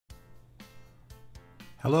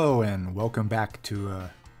Hello and welcome back to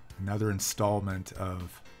another installment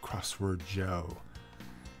of Crossword Joe.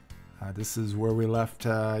 This is where we left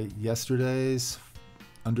yesterday's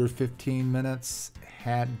under 15 minutes.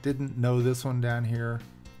 Didn't know this one down here.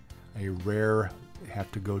 A rare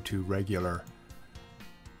have to go to regular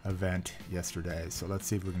event yesterday. So let's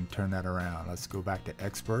see if we can turn that around. Let's go back to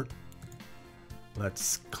expert.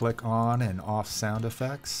 Let's click on and off sound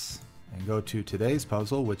effects and go to today's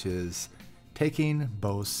puzzle, which is taking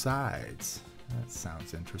both sides. That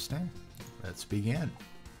sounds interesting. Let's begin.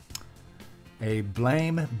 A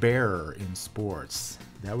blame bearer in sports.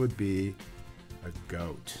 That would be a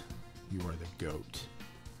goat. You are the goat.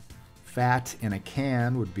 Fat in a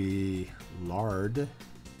can would be lard.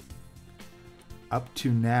 Up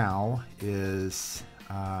to now is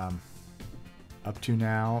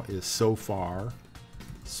so far.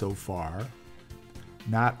 So far.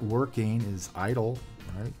 Not working is idle,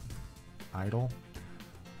 right? Idle.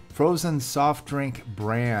 Frozen soft drink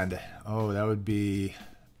brand. Oh, that would be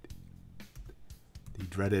the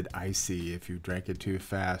dreaded icy. If you drank it too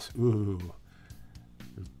fast, ooh,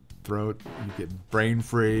 throat, you get brain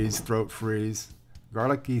freeze, throat freeze.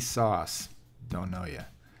 Garlicky sauce. Don't know yet.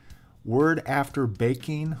 Word after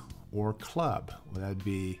baking or club. Well, that'd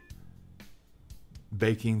be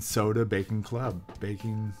baking soda, baking club,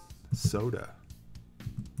 baking soda.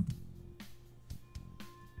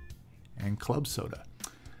 And club soda.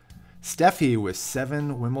 Steffi with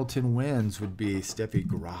 7 Wimbledon wins would be Steffi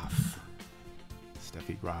Graf.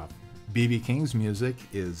 Steffi Graf. B.B. King's music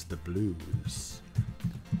is the blues.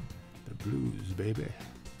 The blues, baby.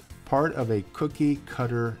 Part of a cookie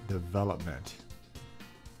cutter development.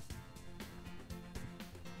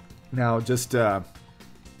 Now, just I'm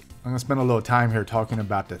going to spend a little time here talking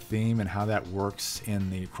about the theme and how that works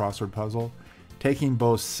in the crossword puzzle. Taking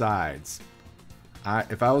both sides.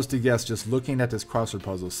 If I was to guess, just looking at this crossword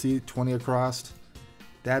puzzle, see 20 across?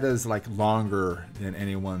 That is like longer than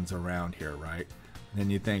anyone's around here, right? And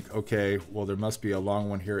then you think, okay, well, there must be a long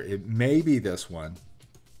one here. It may be this one.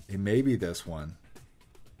 It may be this one.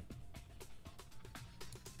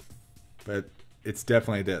 But it's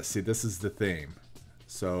definitely this. See, this is the theme.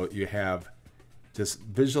 So you have, just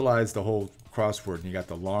visualize the whole crossword. And you got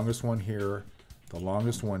the longest one here, the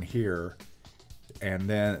longest one here, and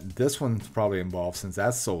then this one's probably involved since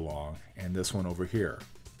that's so long, and this one over here.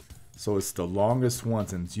 So it's the longest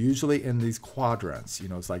ones, and it's usually in these quadrants. You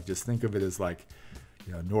know, it's like, just think of it as like,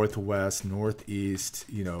 you know, northwest, northeast.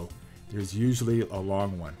 You know, there's usually a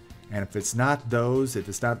long one. And if it's not those, if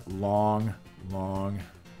it's not long, long,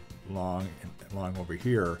 long, and long over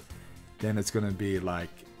here, then it's going to be like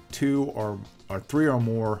 2 or 3 or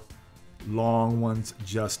more long ones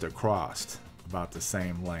just across, about the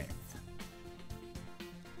same length.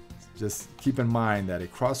 Just keep in mind that a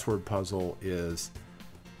crossword puzzle is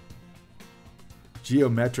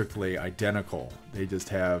geometrically identical. They just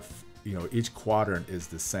have, you know, each quadrant is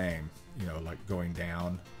the same, you know, like going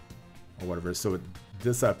down or whatever. So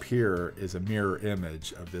this up here is a mirror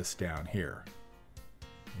image of this down here.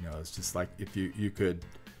 You know, it's just like if you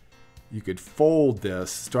could fold this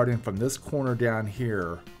starting from this corner down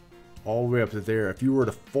here all the way up to there. If you were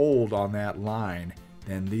to fold on that line,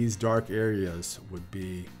 then these dark areas would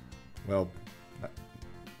be, well,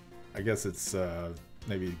 I guess it's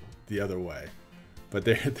maybe the other way, but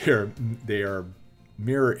they are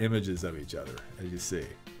mirror images of each other, as you see.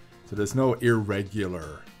 So there's no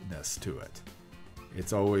irregularness to it.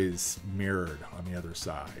 It's always mirrored on the other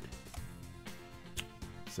side.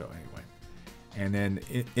 So anyway, and then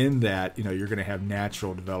in that, you know, you're going to have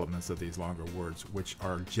natural developments of these longer words, which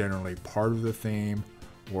are generally part of the theme,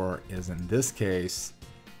 or as in this case,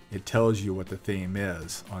 it tells you what the theme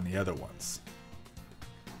is on the other ones.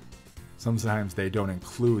 Sometimes they don't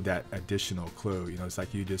include that additional clue. You know, it's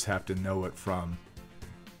like you just have to know it from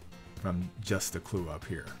just the clue up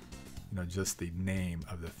here. You know, just the name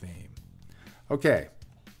of the theme. Okay,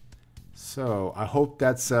 so I hope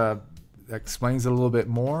that explains it a little bit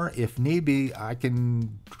more. If need be, I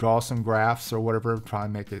can draw some graphs or whatever, try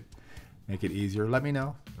and make it easier. Let me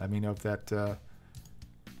know. Let me know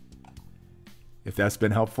if that's been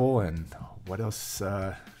helpful and what else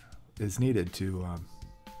is needed to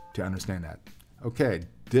understand that. Okay,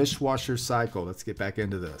 dishwasher cycle. Let's get back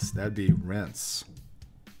into this. That'd be rinse.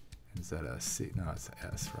 Is that a C? No, it's an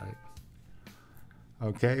S, right?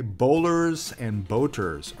 Okay, bowlers and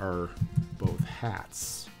boaters are both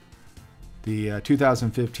hats. The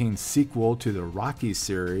 2015 sequel to the Rocky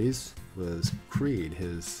series was Creed,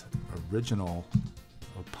 his original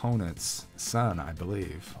opponent's son, I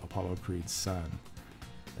believe, Apollo Creed's son,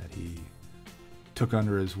 that he took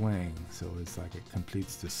under his wing. So it's like it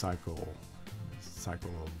completes the cycle.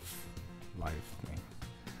 cycle of life thing.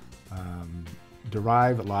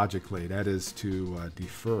 Derive logically, that is to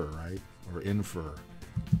defer, right? Or infer.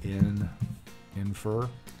 Infer.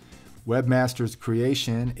 Webmaster's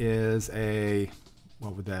creation is a,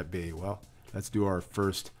 what would that be? Well, let's do our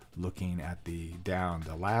first looking at the down.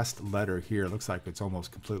 The last letter here, looks like it's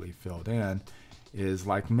almost completely filled in, is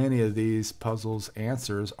like many of these puzzles,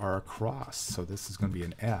 answers are a cross. So this is going to be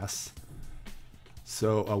an S.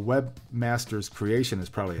 So a webmaster's creation is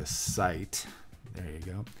probably a site. There you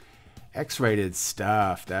go. X-rated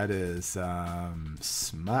stuff, that is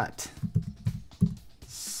smut.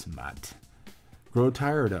 Smut. Grow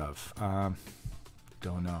tired of.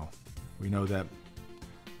 Don't know. We know that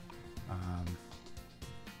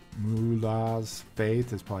Mullah's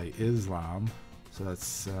faith is probably Islam. So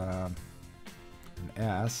that's an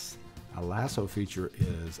S. A lasso feature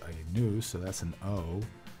is a noose, so that's an O.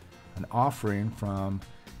 An offering from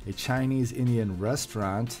a Chinese Indian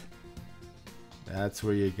restaurant. That's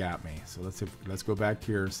where you got me. So let's go back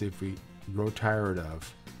here and see if we grow tired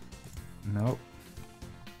of. Nope.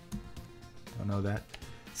 Don't know that.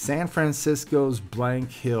 San Francisco's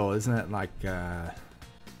blank hill. Isn't it like,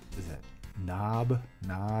 is it Nod?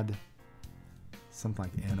 Something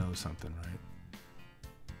like N-O something,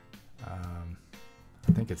 right?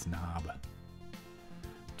 I think it's knob.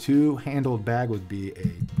 Two-handled bag would be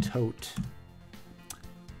a tote.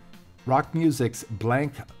 Rock music's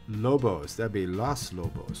blank Lobos. That'd be Los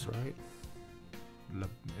Lobos, right?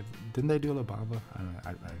 Didn't they do La Bamba? I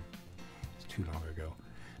don't know. It's too long ago.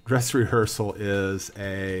 Dress rehearsal is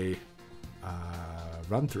a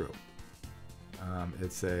run-through.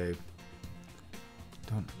 It's a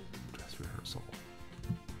dress rehearsal.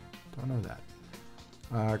 Don't know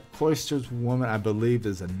that. Cloister's woman, I believe,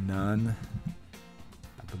 is a nun.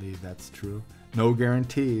 I believe that's true. No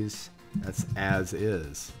guarantees. That's as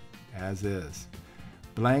is. As is.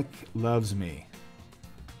 Blank loves me.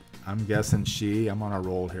 I'm guessing she. I'm on a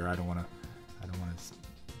roll here. I don't want to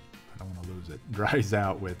lose it. Dries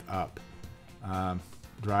out with up.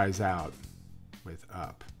 Dries out with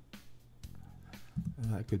up.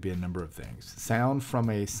 That could be a number of things. Sound from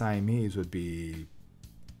a Siamese would be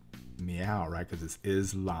meow, right? Because it's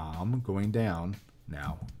Islam going down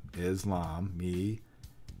now. Islam, me,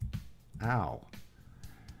 ow.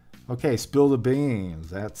 Okay, spill the beans.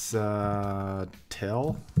 That's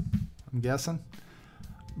tell, I'm guessing.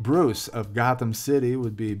 Bruce of Gotham City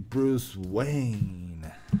would be Bruce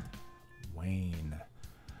Wayne. Wayne.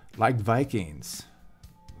 Like Vikings.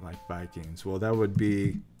 Like Vikings. Well, that would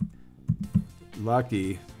be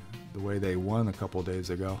lucky the way they won a couple days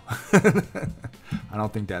ago. I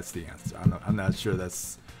don't think that's the answer. I'm not sure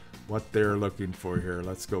that's what they're looking for here.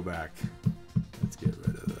 Let's go back. Let's get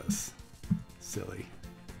rid of this. Silly.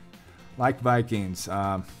 Like Vikings.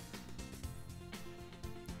 Don't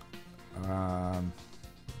know.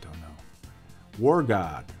 War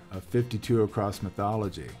God of 52 across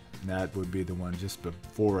mythology. And that would be the one just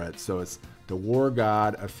before it. So it's the War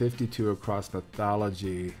God of 52 across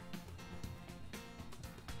mythology.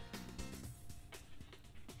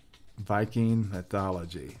 Viking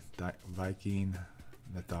mythology. Viking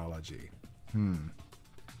mythology. Don't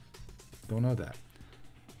know that.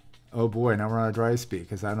 Oh boy, now we're on a dry speed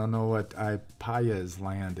because I don't know what Ipaya's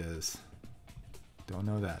land is. Don't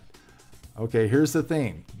know that. Okay, here's the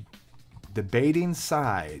thing. Debating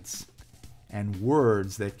sides and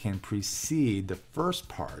words that can precede the first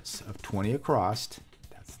parts of 20 across,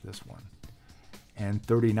 that's this one, and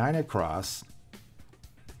 39 across,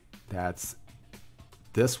 that's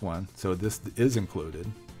this one, so this is included,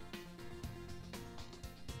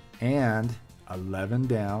 and 11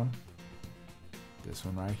 down, this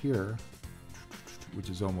one right here, which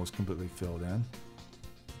is almost completely filled in,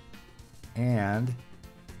 and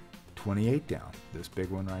 28 down, this big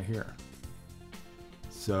one right here.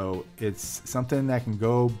 So it's something that can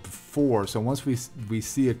go before. So once we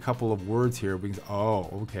see a couple of words here, we can, oh,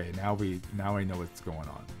 okay, now we know what's going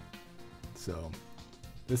on. So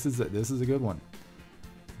this is a good one.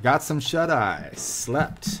 Got some shut-eye.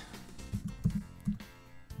 Slept.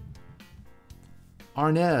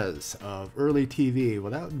 Arnez of early TV.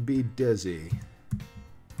 Well, that would be Desi.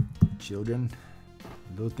 Children.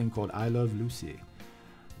 A little thing called I Love Lucy.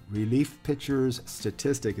 Relief pitcher's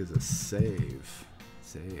statistic is a save.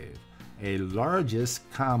 Save. A largest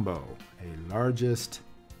combo. A largest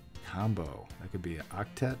combo. That could be an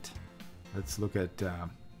octet. Let's look at, let's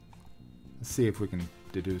see if we can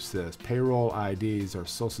deduce this. Payroll IDs are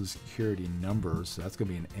social security numbers. So that's going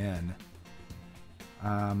to be an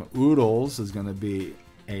N. Oodles is going to be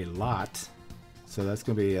a lot. So that's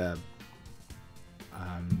going to be a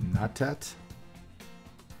natet.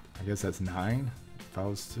 I guess that's 9. If I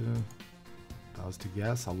was to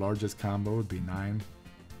guess, our largest combo would be 9.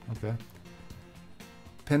 Okay.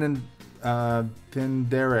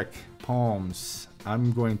 Pindaric poems.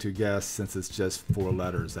 I'm going to guess, since it's just 4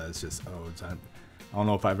 letters, that it's just odes. I don't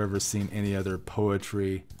know if I've ever seen any other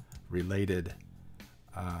poetry related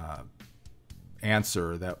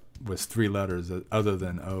answer that was 3 letters other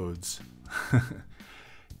than odes.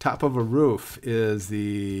 Top of a roof is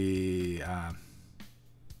the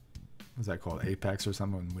what's that called? Apex or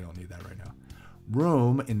something? We don't need that right now.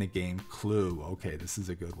 Room in the game Clue. Okay, this is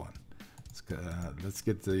a good one. Let's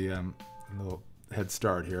get the little head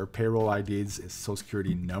start here. Payroll IDs is Social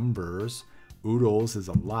Security numbers. Oodles is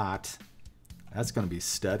a lot. That's going to be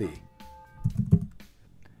study.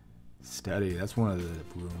 Study. That's one of the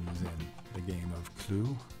rooms in the game of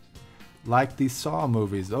Clue. Like the Saw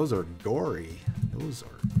movies. Those are gory. Those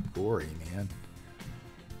are gory, man.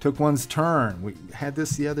 Took one's turn. We had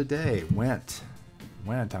this the other day. Went.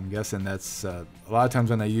 I'm guessing that's a lot of times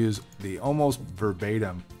when they use the almost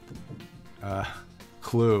verbatim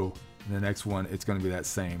clue in the next one, it's going to be that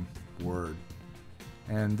same word.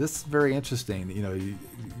 And this is very interesting. You know,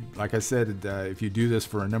 like I said, if you do this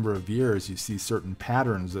for a number of years, you see certain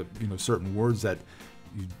patterns of, you know, certain words that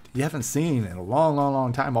you haven't seen in a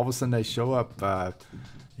long time. All of a sudden they show up,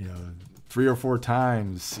 you know, 3 or 4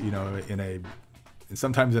 times, you know,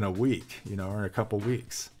 sometimes in a week, you know, or a couple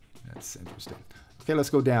weeks. That's interesting. Okay, let's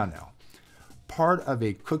go down now. Part of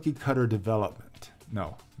a cookie cutter development.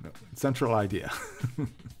 No, central idea.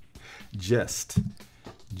 Gist.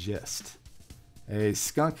 A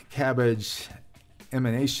skunk cabbage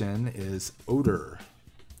emanation is odor.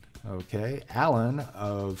 Okay, Alan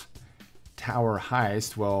of Tower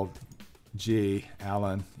Heist. Well, gee,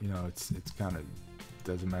 Alan, you know, it's kind of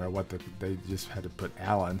doesn't matter what they just had to put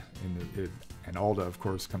Alan in it, and Alda, of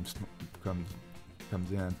course, comes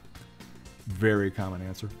in. Very common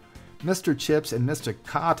answer. Mr. Chips and Mr.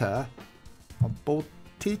 Kata are both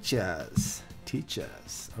teachers.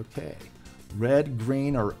 Okay. Red,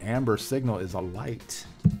 green, or amber signal is a light.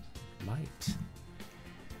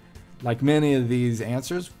 Like many of these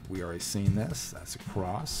answers, we already seen this. That's a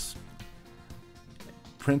cross.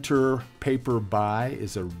 Printer paper buy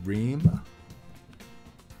is a ream.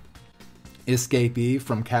 Escapee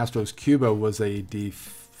from Castro's Cuba was a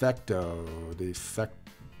defector.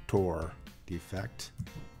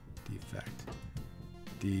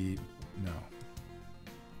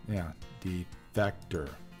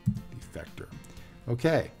 Defector.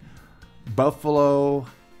 Okay. Buffalo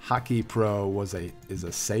Hockey Pro is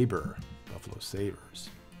a saber. Buffalo Sabres.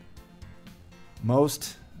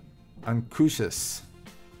 Most unctuous.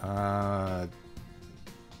 I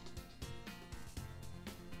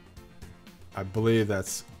believe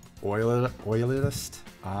that's oiliest.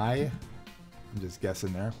 I'm just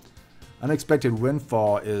guessing there. Unexpected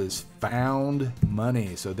windfall is found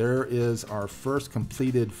money. So there is our first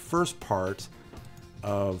completed first part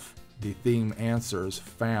of the theme answers,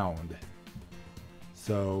 found.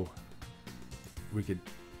 So we could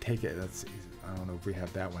take it. I don't know if we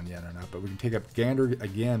have that one yet or not, but we can take up gander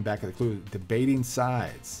again back at the clue. Debating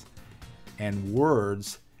sides and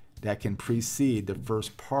words that can precede the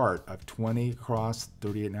first part of 20 across,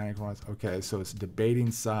 38, 90 across. Okay, so it's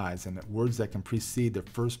debating sides and words that can precede the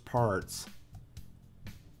first parts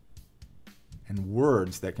and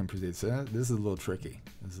words that can precede. So this is a little tricky.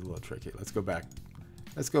 Let's go back.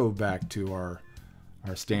 Let's go back to our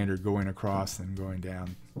standard going across and going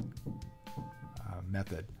down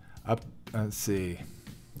method. Let's see.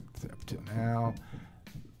 Up to now.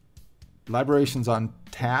 Libations on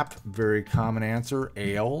tap, very common answer.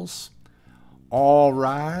 Ales. All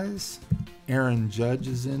rise. Aaron Judge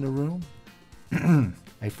is in the room.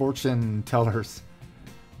 A fortune teller's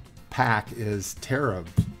pack is Tarot,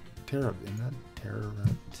 isn't it? Tarot.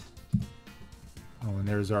 Oh, and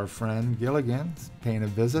there's our friend Gilligan paying a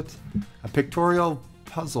visit. A pictorial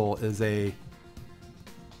puzzle is isn't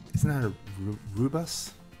that a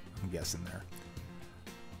rubus? I'm guessing there.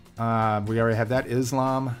 We already have that.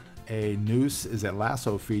 Islam. A noose is a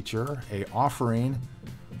lasso feature. A offering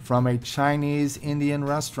from a Chinese Indian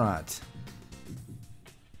restaurant.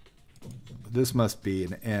 This must be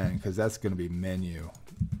an N because that's going to be menu.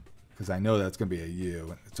 Because I know that's going to be a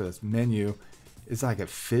U. So it's menu. It's like a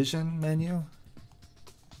fission menu?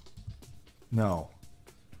 No.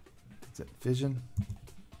 Is it fission?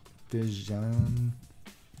 Fusion?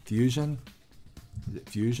 Is it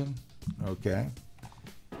fusion? Okay.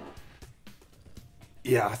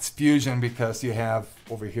 Yeah, it's fusion because you have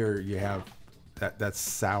over here, you have that's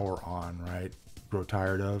sour on, right? Grow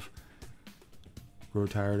tired of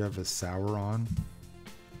is sour on,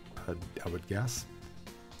 I would guess.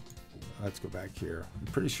 let's go back here. I'm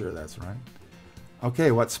pretty sure that's right.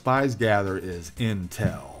 Okay, what spies gather is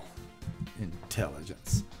intel.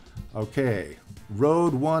 Intelligence. Okay,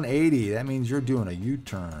 road 180. That means you're doing a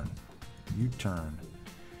U-turn. U-turn.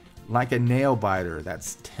 Like a nail biter.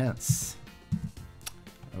 That's tense.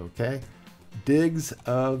 Okay. Digs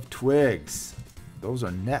of twigs. Those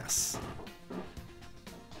are nests.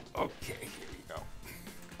 Okay, here we go.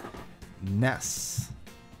 Nests.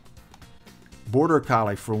 Border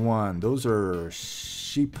collie for one. Those are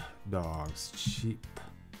sheep dogs.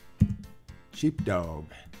 Sheepdog.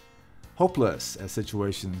 Hopeless as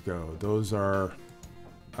situations go. Those are,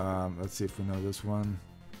 let's see if we know this one.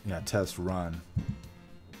 Yeah, test run.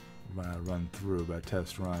 Run through, but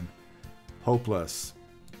test run. Hopeless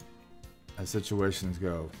as situations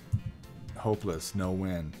go. Hopeless, no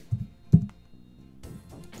win.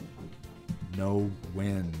 No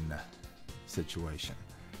win situation.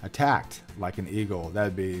 Attacked like an eagle.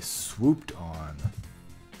 That'd be swooped on.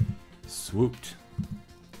 Swooped.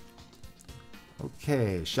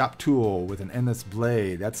 Okay, shop tool with an endless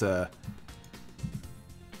blade. That's a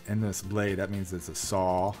endless blade. That means it's a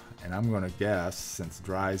saw. And I'm going to guess, since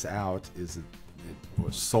dries out is or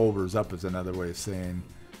solvers up is another way of saying,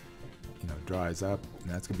 you know, dries up.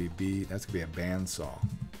 And that's going to be that's going to be a bandsaw.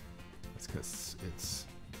 That's because it's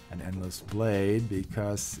an endless blade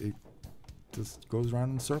because it just goes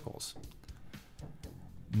around in circles.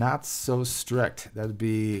 Not so strict. That'd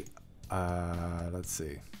be, let's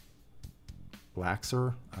see,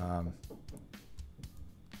 laxer,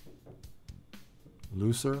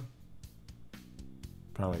 looser,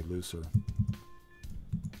 probably looser.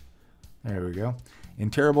 There we go. In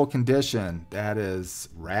terrible condition, that is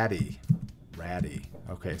ratty. Ratty.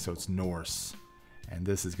 Okay, so it's Norse. And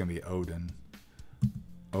this is going to be Odin.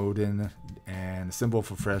 Odin, and the symbol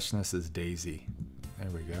for freshness is Daisy. There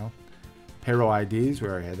we go. Payroll IDs, we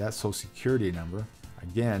already had that. Social security number.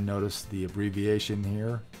 Again, notice the abbreviation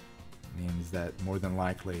here means that more than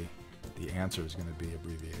likely the answer is going to be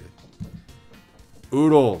abbreviated.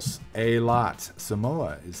 Oodles, a lot.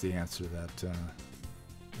 Samoa is the answer to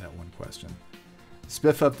that one question.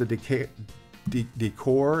 Spiff up the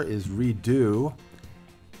decor is redo.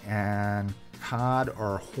 And cod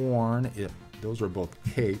or horn, those are both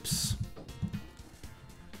capes.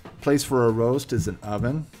 Place for a roast is an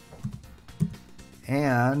oven.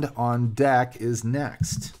 And on deck is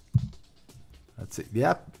next. Let's see.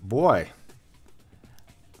 Yep, boy.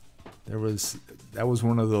 That was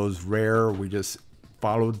one of those rare, we just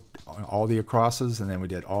followed all the acrosses and then we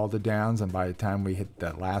did all the downs, and by the time we hit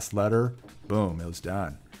that last letter, boom, it was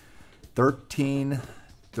done.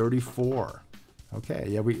 1334. Okay,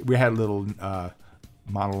 yeah, we had a little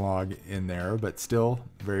monologue in there, but still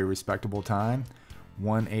very respectable time.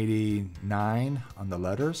 189 on the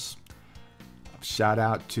letters. Shout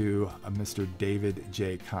out to Mr. David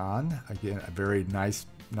J. Kahn. Again, a very nice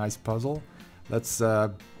puzzle. Let's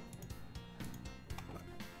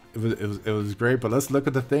it was great, but let's look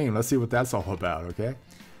at the theme. Let's see what that's all about, okay?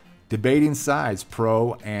 Debating sides,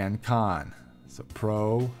 pro and con. So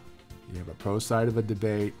pro, you have a pro side of a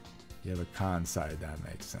debate, you have a con side. That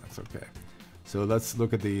makes sense, okay? So let's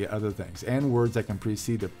look at the other things. And words that can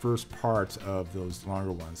precede the first parts of those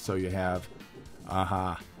longer ones. So you have,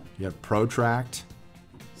 you have protract.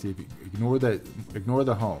 See, if you ignore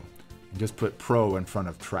the home and just put pro in front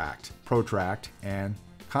of tract. Protract and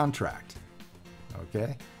contract,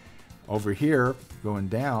 okay? Over here, going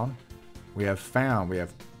down, we have found, we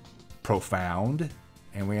have profound,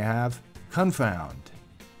 and we have confound.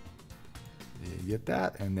 You get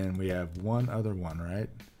that? And then we have one other one, right?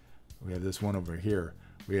 We have this one over here.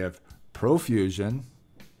 We have profusion,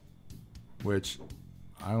 which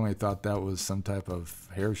I only thought that was some type of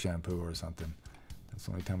hair shampoo or something. That's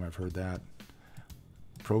the only time I've heard that.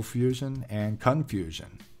 Profusion and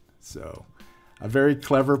confusion. So a very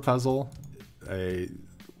clever puzzle.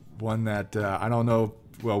 One that I don't know,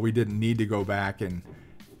 well, we didn't need to go back and,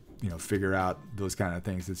 you know, figure out those kind of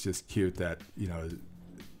things. It's just cute that, you know,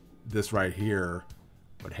 this right here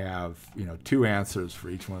would have, you know, 2 answers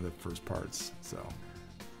for each one of the first parts. So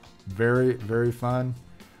very, very fun.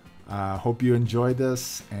 Hope you enjoyed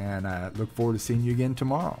this, and I look forward to seeing you again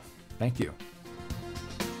tomorrow. Thank you.